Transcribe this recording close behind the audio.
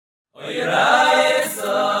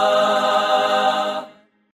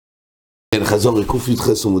חזור קוף י"ח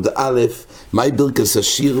עמוד א', מהי ברכס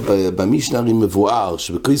השיר? במשנה מבואר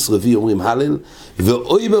שבקריס רביעי אומרים הלל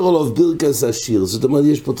ואויבר עליו ברכס השיר. זאת אומרת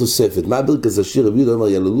יש פה תוספת. מה ברכס השיר? רבי יהודה אמר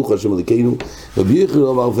יללוך השם אלוקינו, רבי יחיא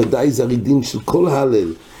אמר ודאי זה הרידין של כל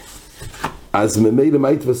הלל. אז ממילא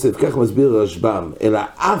מה יתווסף? כך מסביר רשב"ם, אלא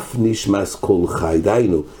אף נשמס כל חי.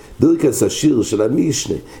 דהיינו ברכס השיר של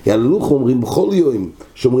המשנה יללוך אומרים בכל יום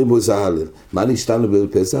שאומרים בו איזה הלל. מה נשתנה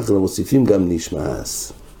בפסח? אלא מוסיפים גם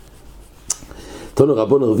נשמס. תנו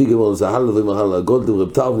רבון רבי גמור זה הלל ואומר הלל הגודל ורב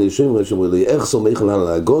טאו בני ישועים שאומר לי איך סומך הלל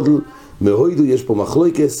הגודל מהוידו. יש פה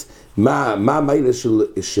מחלוקס מה המיילה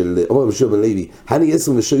של אומר בשביל בן לוי הני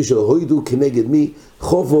 26 הוידו כנגד מי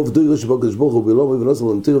חוב דוירוס שבוקש בוכו ובלומי ונוסר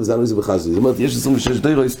למתיר וזנו איזה בחזי. זאת אומרת יש 26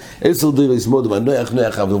 דוירוס 10 דוירוס מודו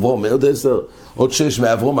נוח אברום עוד 10 עוד 6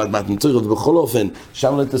 מאברום עד מתיר ובכל אופן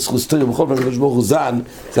שם לא תסחוס תיר ובכל אופן הקדוש ברוך הוא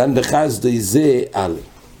זן בחזי זה אלה.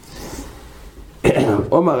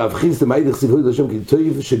 אומר רב חיסטה מה ידך סיפוי לשם כי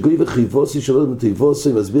טוב שגוי וחיבוסי שלא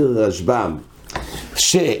מטייבוסי. מסביר רשב"ם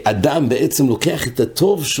שאדם בעצם לוקח את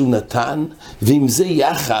הטוב שהוא נתן ועם זה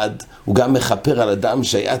יחד הוא גם מחפר על אדם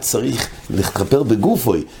שהיה צריך לחפר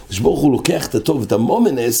בגופוי. שברוך הוא לוקח את הטוב את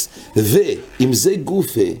המומנס ועם זה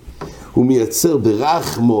גופי הוא מייצר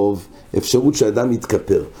ברחמוב אפשרות שהאדם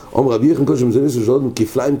יתכפר. אומר רבי יחיא קודם מזונס ושלום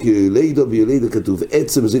כפליים כילידו בילידו כתוב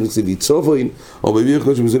עצם זה נקציב יצובוין. אומר רבי יחיא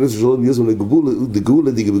קודם מזונס ושלום יזום לגבולה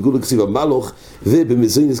דגבולה כסיב המלוך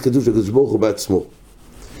ובמזונס כתוב שהקדוש ברוך הוא בעצמו.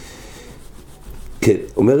 כן,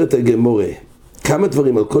 אומרת הגמורה כמה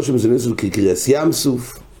דברים על קודם מזונס כקריאס ים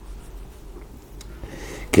סוף.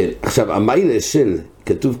 כן, עכשיו המיילה של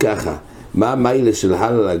כתוב ככה מה המיילה של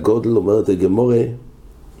הלל הגודל? אומרת הגמורה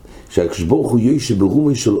שהקדוש ברוך הוא יויש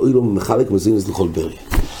ברומי של אוילום מחלק מזינס לכל בריא.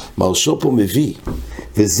 מרשו פה מביא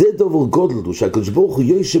וזה דבר גודל שהקדוש ברוך הוא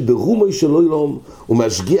יויש ברומי של אוילום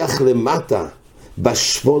ומשגיח למטה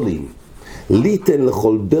בשבולים ליתן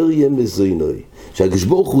לכל בריא מזינוי. שהקדוש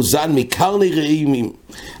ברוך הוא זן מקרני רעימים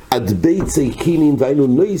עד ביצי קינים והיינו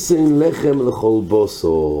נויסן לחם לכל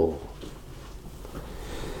בוסו.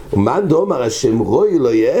 ומאן דאמר השם רוי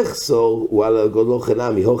לא יחסור הוא על הגודל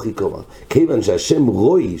חינמי הוכי קומא. כיוון שהשם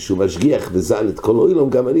רוי שהוא משגיח וזן את כל אוילום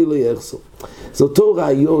גם אני לא יחסור. זה אותו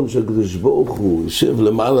רעיון שהקדוש ברוך הוא יושב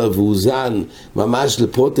למעלה והוא זן ממש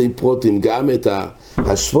לפרוטי פרוטים גם את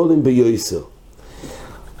השבולים ביוסר.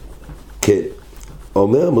 כן,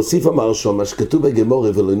 אומר מוסיף המרשום מה שכתוב בגמורה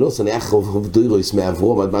ולנוסן יחרוב דוירוס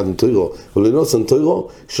מאברום עד מתן תוירו ולנוסן תוירו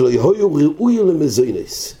שלא יהיו ראוי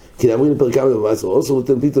למזוינס. כי אמרים לפרק כמה במעשר אוסר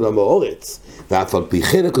ותן פיתו למאורץ ואף על פי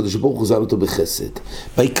כן הקדוש ברוך הוא זן אותו בחסד.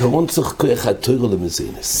 בעיקרון צריך כוח התוירו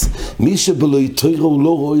למזינס. מי שבלוי תוירו הוא לא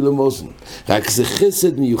רואי למוזן, רק זה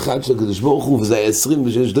חסד מיוחד של הקדוש ברוך הוא וזה היה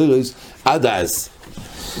 26 דוירוס עד אז.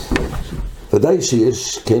 ודאי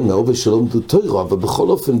שיש כן מהאובה שלא למדו תוירו אבל בכל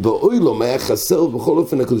אופן באוילום היה חסר ובכל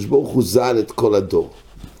אופן הקדוש ברוך הוא זן את כל הדור.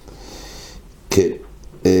 כן,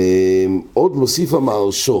 עוד מוסיף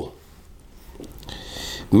המרשו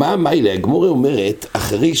מה המיילה? הגמורה אומרת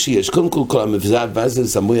אחרי שיש קודם כל המבזע וזה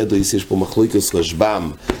סמוי הדויס יש פה מחלוקס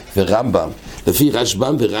רשב"ם ורמב"ם. לפי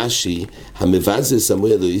רשב"ם ורש"י המבזע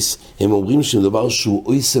סמוי הדויס הם אומרים שמדבר שהוא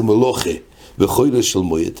אויסה מלוכה וחוילה של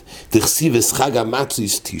מועד תכסיב אסחג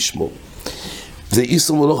המצויס תשמו. זה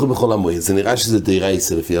איסור מלוכה בכל המועד. זה נראה שזה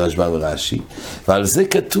דיירייסה לפי רשב"ם ורש"י ועל זה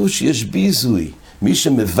כתוב שיש ביזוי מי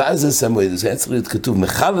שמבזע סמוי הדויס היה צריך להיות כתוב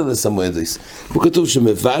מחלל סמוי הדויס. הוא כתוב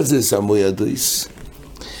שמבזע סמוי הדויס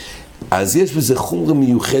אז יש בזה חומרה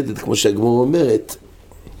מיוחדת כמו שהגמור אומרת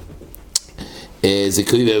זה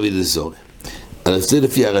קריב ערבי לזורי. אז זה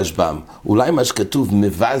לפי הרשב"ם אולי מה שכתוב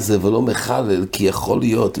מבזה ולא מחלל כי יכול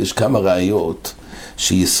להיות יש כמה ראיות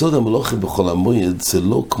שיסוד המלוכה בכל המועד זה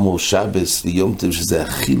לא כמו שבס ויום טוב שזה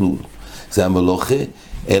החילול זה המלוכה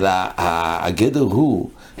אלא הגדר הוא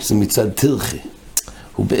שזה מצד תרחה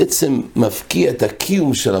הוא בעצם מפקיע את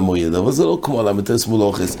הקיום של המועד, אבל זה לא כמו על המתרס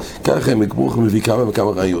מולוכס, ככה הם יקבוך מביא כמה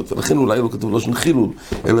וכמה ראיות, ולכן אולי לא כתוב לא שן חילול,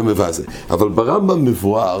 אלא מבזה. אבל ברמב"ם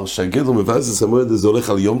מבואר שהגדר מבזה המועד הזה הולך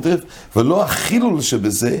על יום טף, ולא החילול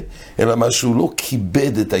שבזה, אלא מה שהוא לא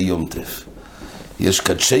כיבד את היום טף. יש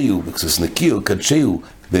קדשהו, בקסוס נקיו, קדשהו,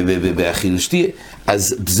 באכיל שתיה,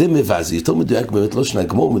 אז זה מבזה, יותר מדויק באמת לא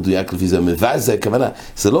שנגמור מדויק לפי זה מבזה, הכוונה,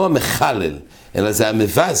 זה לא המחלל, אלא זה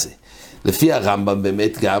המבזה. לפי הרמב"ם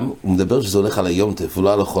באמת גם, הוא מדבר שזה הולך על היום טף,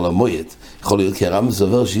 ולא על החול המועד. יכול להיות כי הרמב"ם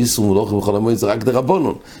סובר שאיסור מלוכה בחול המועד זה רק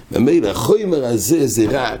דרבנון. ומילא, החומר הזה זה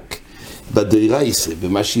רק בדיירייסה,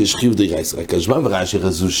 במה שיש חיוב דיירייסה. רק השמם ורש"י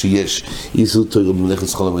חזו שיש איסור תורה במלאכת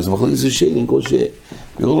חול המועד. זה מחלוקת זה שני, כמו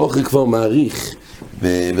שמירולוכי כבר מעריך,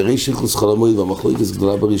 וריש חול המועד והמחלוקת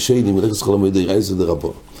גדולה ברישיינים, מלאכת חול המועד דיירייסה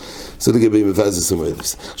דרבנון. זה לגבי מבאז 20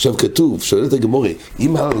 אלף. עכשיו כתוב, שואלת הגמורה,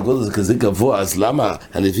 אם הלל הגודל זה כזה גבוה, אז למה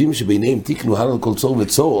הנביאים שביניהם תיקנו הלל כל צור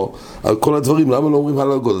וצורו, על כל הדברים, למה לא אומרים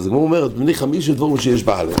הלל הגודל? זה כמו אומרת, בני 5 דבורים שיש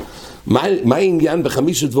בהלל. מה העניין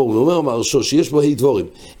ב5 דבורים? הוא אומר המהרשו שיש בו דבורים.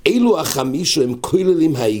 אילו 5 הם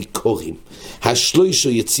כוללים העיקורים. 3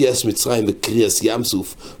 יציאת מצרים וקריאת ים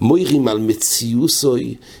סוף, מוירים על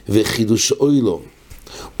מציוסוי וחידוש אוילום,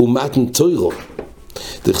 ומתן תוירו.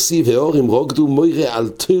 תכסיב האורים רוקדו מוירה על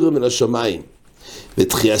תוירו מן השמיים,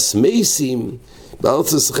 ותחייס מייסים,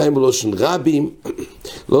 בארץ חיים בלושן רבים,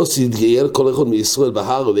 לא שיתגייל כל אחד מישראל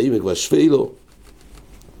בהר ובעמק והשפילו.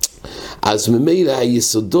 אז ממילא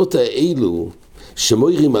היסודות האלו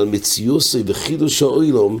שמוירים על מציוסי וחידוש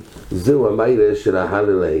האוילום, זהו המיילה של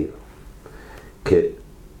ההלל. כן.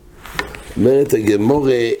 אומרת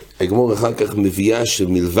הגמור אחר כך מביאה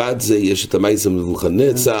שמלבד זה יש את המייס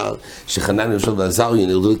נבוכדנצר, שחנן יושב ועזריה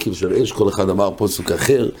נרדו לקיר של אש, כל אחד אמר פסוק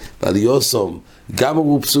אחר, ועל יוסום גם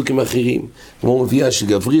אמרו פסוקים אחרים. כמו מביאה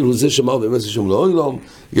שגבריאל הוא זה שאמר באמת שם לאוילום,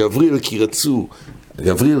 גבריאל כי רצו,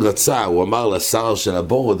 גבריאל רצה, הוא אמר לשר של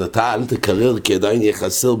הבורד, אתה אל תקרר כי עדיין יהיה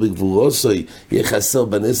חסר בגבורוסוי, יהיה חסר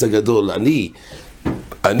בנס הגדול.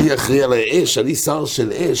 אני אחראי על האש, אני שר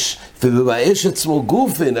של אש, ובאש עצמו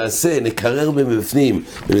גוף נעשה, נקרר במבפנים,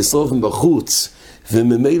 ונשרוף מבחוץ,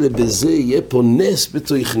 וממילא בזה יהיה פה נס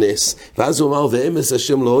בתוך נס. ואז הוא אמר, ואמס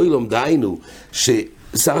השם לאוילום, דהיינו,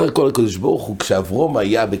 שסך הכל הקדוש ברוך הוא, כשאברום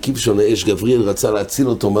היה בכבשון האש, גבריאל רצה להציל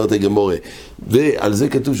אותו, אומרת הגמורה, ועל זה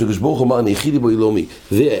כתוב שקדוש ברוך הוא אמר, ניחידי בו אילומי,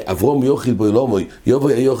 ואברום יוחיד בו אילומי, יובו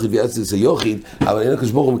יוחיד ויעציל זה יוחיד, אבל אין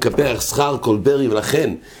הקדוש ברוך הוא מקפח שכר כל ברי,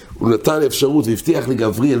 ולכן הוא נתן אפשרות והבטיח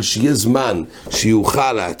לגבריאל שיהיה זמן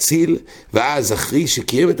שיוכל להציל, ואז אחרי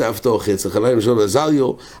שקיים את ההבטחה אצל חנן יושב ועזריה,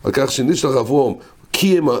 על כך שנשלח אברום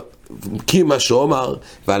קיים מה שאומר,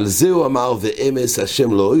 ועל זה הוא אמר ואמס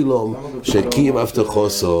השם לאוילום שקיים הבטחו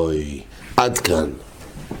סוי. עד כאן.